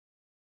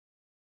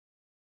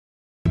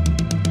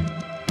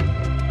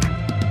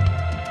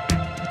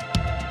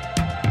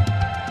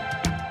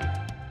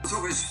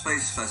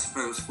place, I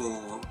suppose,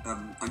 for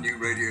a new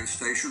radio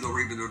station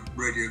or even a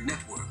radio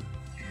network.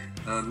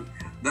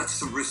 That's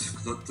the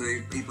risk that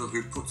the people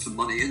who put some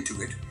money into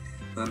it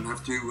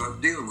have to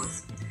deal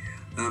with.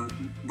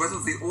 Whether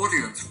the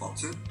audience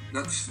wants it,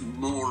 that's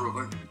more of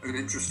an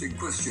interesting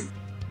question.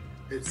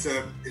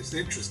 It's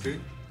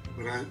interesting,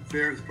 but I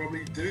fear it's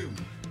probably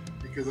doomed,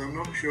 because I'm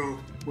not sure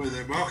where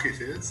their market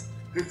is,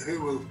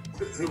 who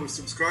will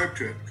subscribe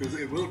to it, because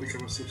it will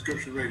become a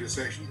subscription radio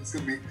station. It's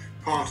going to be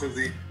part of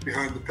the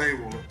behind the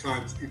paywall at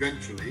times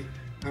eventually.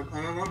 And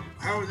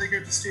how are they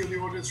going to steal the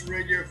audience from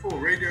Radio 4?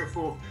 Radio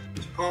 4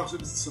 is part of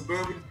the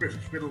suburban British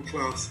middle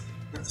class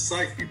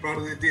psyche, part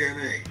of their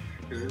DNA.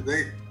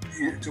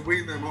 To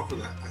wean them off of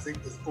that, I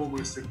think, is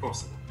almost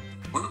impossible.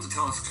 One of the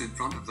tasks in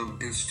front of them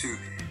is to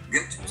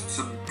get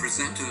some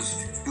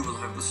presenters who will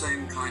have the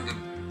same kind of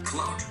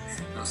clout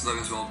as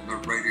those on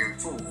Radio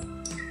 4.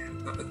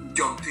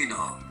 John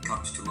Pienaar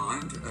comes to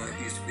mind.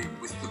 He's been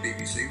with the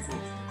BBC for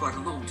quite a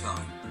long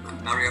time.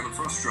 And Mariella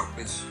Frostrup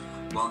is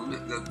one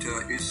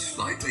that is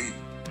slightly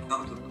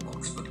out of the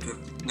box, but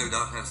no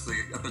doubt has the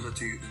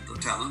ability and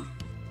the talent.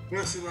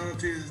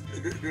 Personalities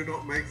do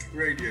not make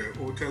radio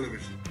or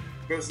television.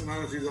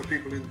 Personalities are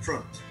people in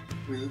front.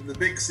 I mean, the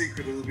big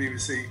secret of the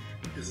BBC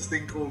is a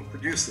thing called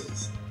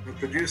producers. And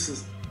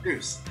producers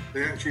produce.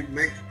 They actually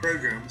make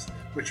programs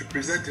which are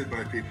presented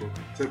by people.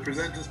 So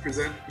presenters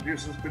present,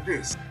 producers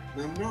produce.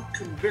 And I'm not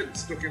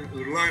convinced, looking at the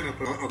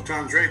lineup of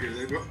Times Radio,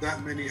 they've got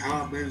that many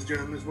hard-nosed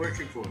journalists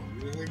working for them.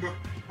 You know, they've got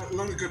a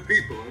lot of good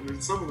people, and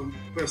in some of them,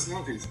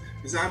 personalities.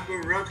 Is Amber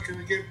Rudd going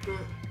to give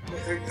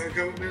a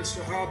government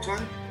minister a hard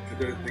time?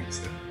 I don't think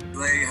so.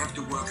 They have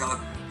to work out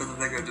whether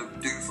they're going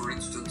to do, for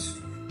instance,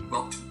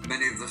 what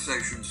many of the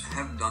stations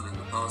have done in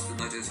the past, and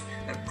that is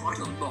quite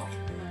a lot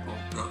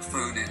of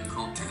phone-in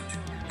content.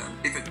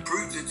 If it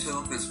proves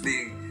itself as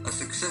being a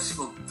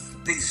successful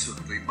piece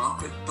of the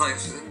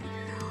marketplace, then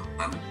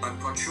I'm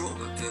quite sure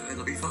that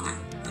it'll be fine,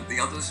 and the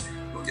others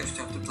will just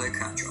have to play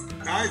catch-up.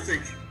 I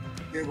think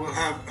it will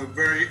have a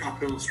very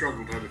uphill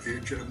struggle to have a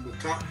future,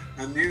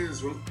 and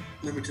News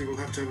Limited will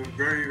have to have a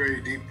very,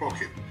 very deep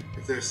pocket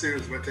if they're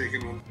serious about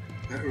taking on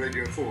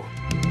Radio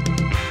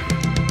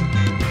 4.